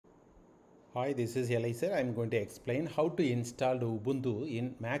Hi, this is Eliezer. I am going to explain how to install the Ubuntu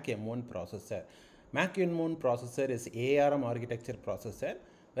in Mac M1 processor. Mac M1 processor is ARM architecture processor,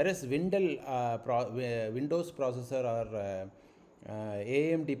 whereas Windows processor are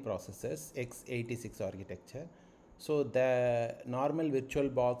AMD processors, x86 architecture. So the normal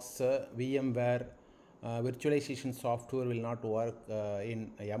VirtualBox, VMware, virtualization software will not work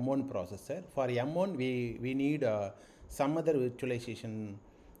in M1 processor. For M1, we need some other virtualization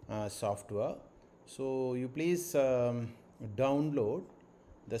software. So you please download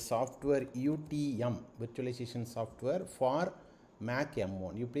the software UTM virtualization software for Mac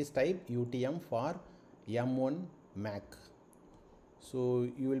M1. You please type UTM for M1 Mac. So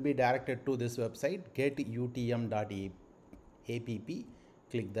you will be directed to this website getutm.app.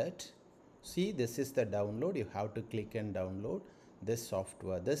 Click that. See, this is the download. You have to click and download this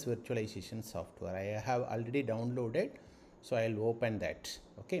software, this virtualization software. I have already downloaded, so I'll open that.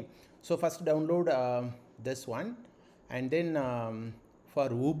 Okay, so first download this one, and then for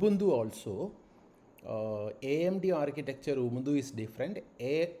Ubuntu also, AMD architecture Ubuntu is different,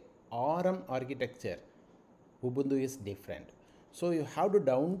 ARM architecture Ubuntu is different. So you have to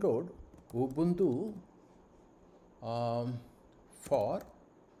download Ubuntu for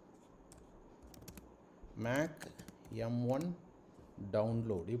Mac M1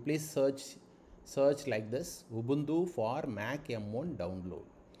 download. You please search like this, Ubuntu for Mac M1 download.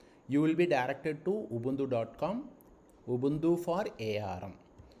 You will be directed to ubuntu.com, Ubuntu for ARM.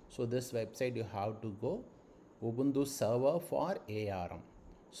 So this website you have to go, Ubuntu server for ARM.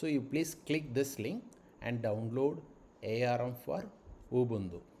 So you please click this link and download ARM for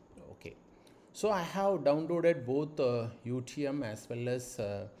Ubuntu. Okay, so I have downloaded both UTM as well as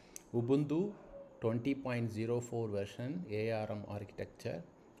Ubuntu 20.04 version ARM architecture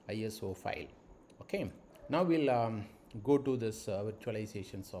ISO file. Okay, now we'll go to this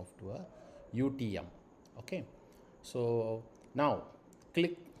virtualization software UTM. Okay, so now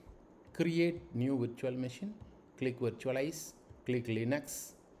click create new virtual machine, click virtualize, click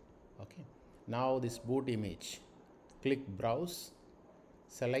Linux. Okay, now this boot image, click browse,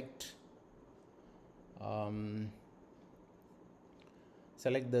 select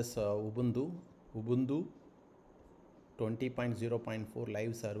this Ubuntu 20.0.4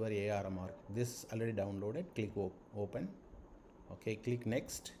 live server ARM. This is already downloaded. Click open. Okay, click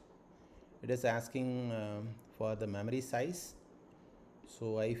next. It is asking for the memory size,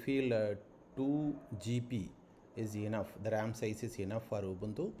 so I feel 2 GB is enough. The RAM size is enough for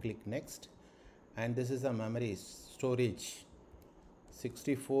Ubuntu. Click next, and this is a memory storage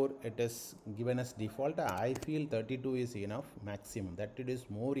 64. It is given as default. I feel 32 is enough maximum, that it is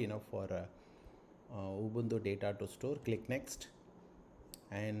more enough for Ubuntu data to store. Click next,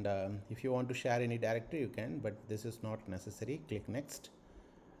 and if you want to share any directory you can, but this is not necessary. Click next,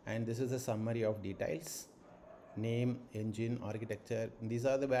 and this is a summary of details: name, engine, architecture. These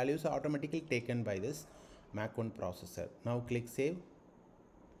are the values automatically taken by this Mac 1 processor. Now click save.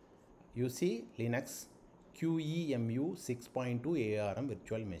 You see Linux QEMU 6.2 ARM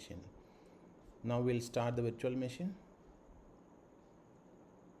virtual machine. Now we'll start the virtual machine.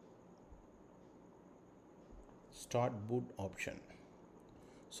 Start boot option.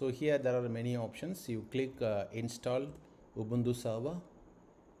 So here there are many options. You click install Ubuntu server.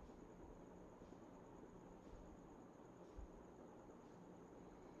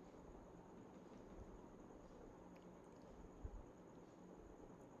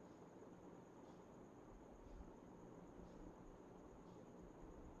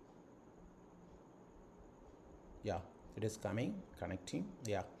 Yeah, it is coming, connecting.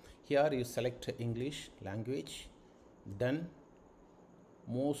 Yeah, here you select English language. Done.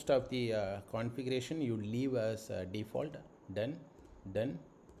 Most of the configuration you leave as default. Done, done,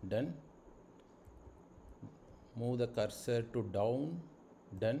 done. Move the cursor to down.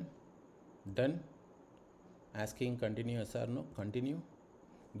 Done, done. Asking continue yes or no. Continue.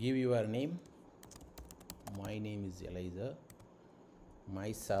 Give your name. My name is Eliezer.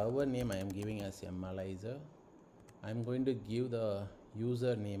 My server name I am giving as Eliezer. I am going to give the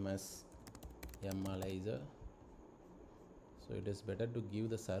username as Eliezer. So it is better to give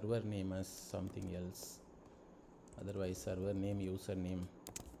the server name as something else. Otherwise, server name, username,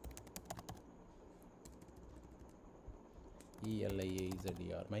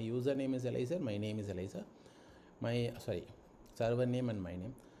 ELIAZER. My username is Eliezer. My name is Eliezer. My server name and my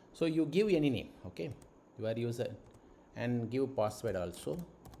name. So you give any name. Okay, your user, and give password also.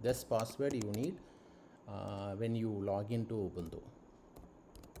 This password you need when you log into Ubuntu.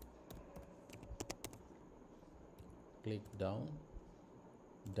 Click down,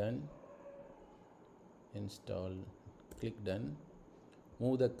 done, install, click done.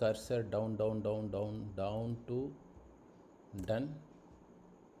 Move the cursor down to done.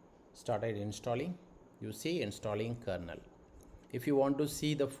 Started installing. You see installing kernel. If you want to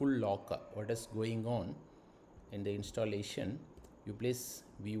see the full log, what is going on in the installation, you please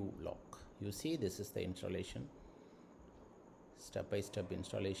view log. You see this is the installation, step-by-step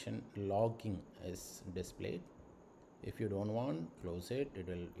installation logging is displayed. If you don't want, close it.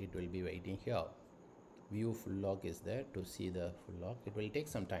 It will be waiting here. View full log is there. To see the full log, it will take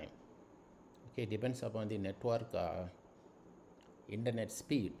some time. Okay, depends upon the network internet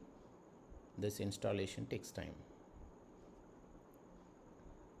speed. This installation takes time.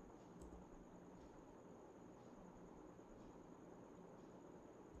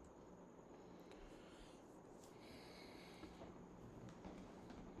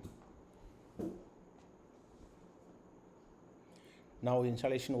 Now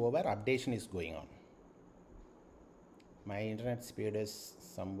installation over, updation is going on. My internet speed is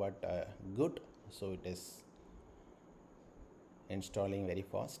somewhat good, so it is installing very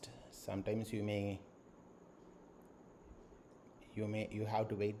fast. Sometimes you have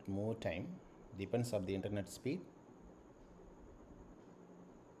to wait more time, depends on the internet speed.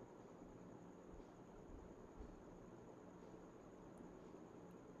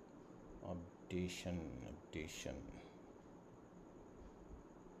 Updation.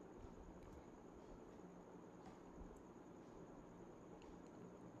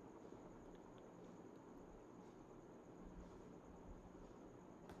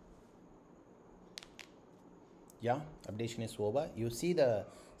 Yeah, updation is over. You see the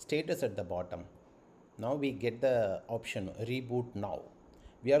status at the bottom. Now we get the option reboot now.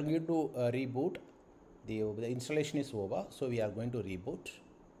 We are going to reboot. The installation is over, so we are going to reboot.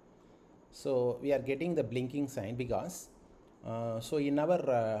 So we are getting the blinking sign because so in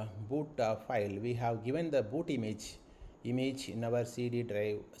our boot file we have given the boot image in our CD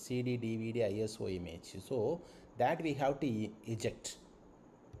drive, CD, DVD, ISO image. So that we have to eject.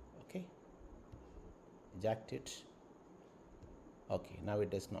 Okay, eject it. Okay, now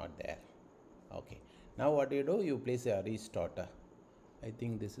it is not there. Okay, now what you do, you place a restart. I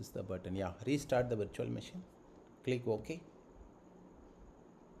think this is the button. Yeah, restart the virtual machine. Click OK.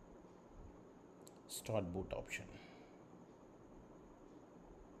 Start boot option.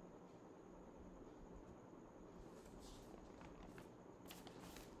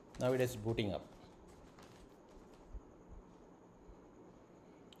 Now it is booting up.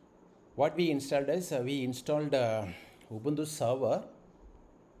 What we installed is we installed Ubuntu server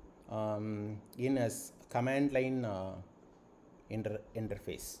in a command line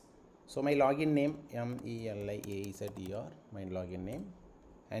interface. So my login name MELIAZER, my login name,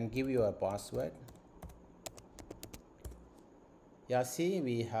 and give you a password. Yeah, see,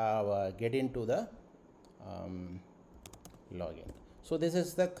 we have get into the login. So this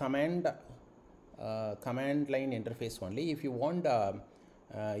is the command line interface only. If you want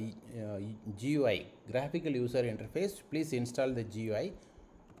GUI, graphical user interface, please install the GUI.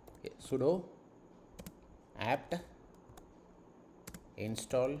 Okay, sudo apt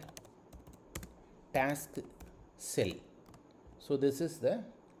install tasksel. So this is the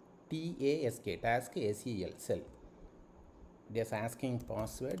TASK, task SEL, cell. It is asking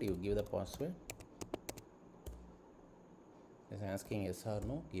password, you give the password. It is asking yes or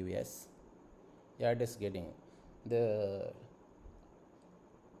no, give yes. Yeah, it is getting the,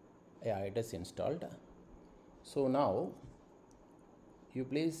 yeah, it is installed. So now you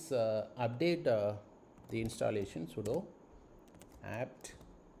please update the installation, sudo apt-get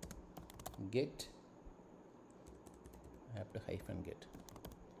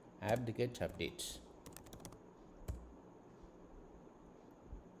apt-get update.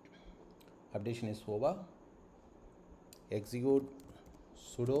 Updation is over. Execute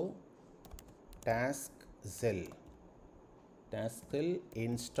sudo tasksel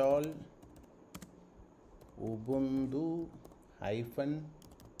install Ubuntu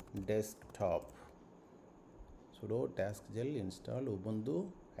desktop. Sudo tasksel install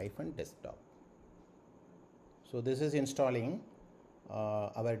Ubuntu desktop. So this is installing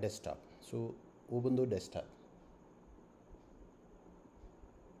our desktop. So Ubuntu desktop.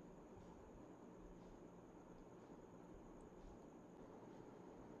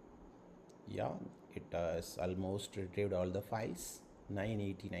 Yeah, it has almost retrieved all the files.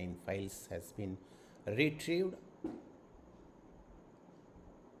 989 files has been retrieved.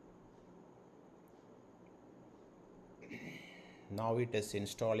 Now it is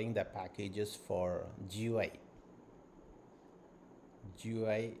installing the packages for GUI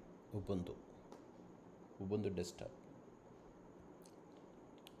Ubuntu desktop.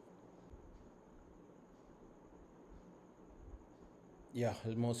 Yeah,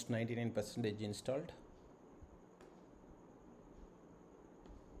 almost 99% installed.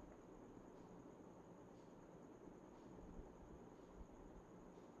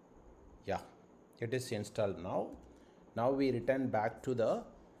 Yeah, it is installed now. Now we return back to the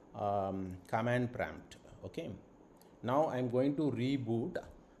command prompt. Okay, now I'm going to reboot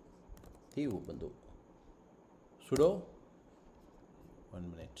the Ubuntu. Sudo,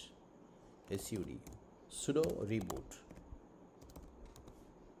 1 minute, sudo reboot.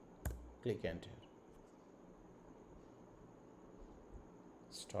 Click enter.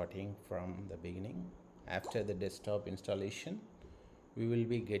 Starting from the beginning, after the desktop installation, we will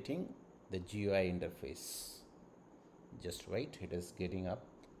be getting the GUI interface. Just wait, it is getting up.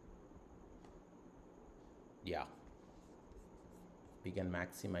 Yeah, we can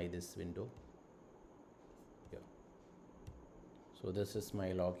maximize this window. Yeah. So this is my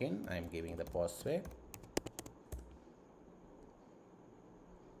login. I am giving the password.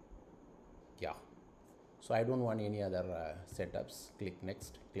 Yeah. So I don't want any other setups. Click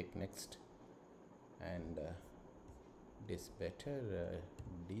next, and this better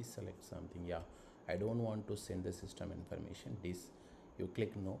deselect something. Yeah, I don't want to send the system information. This you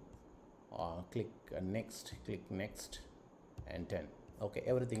click no, click next, and 10. Okay,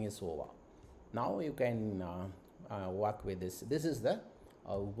 everything is over. Now you can work with this. This is the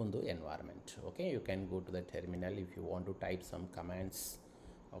Ubuntu environment. Okay, you can go to the terminal if you want to type some commands.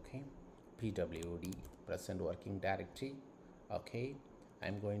 Okay, pwd present working directory. Okay,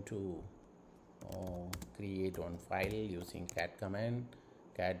 I'm going to create one file using cat command,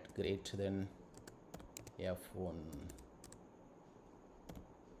 cat greater than f1,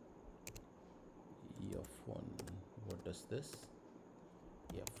 what is this?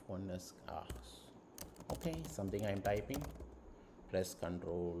 F1 is okay, something I'm typing. Press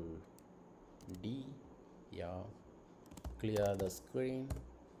Ctrl D. Yeah, clear the screen.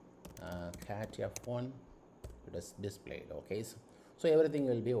 Cat F1, it is displayed. Okay, so everything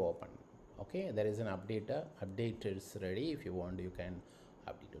will be open. Okay, there is an update is ready. If you want, you can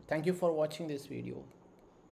update it. Thank you for watching this video.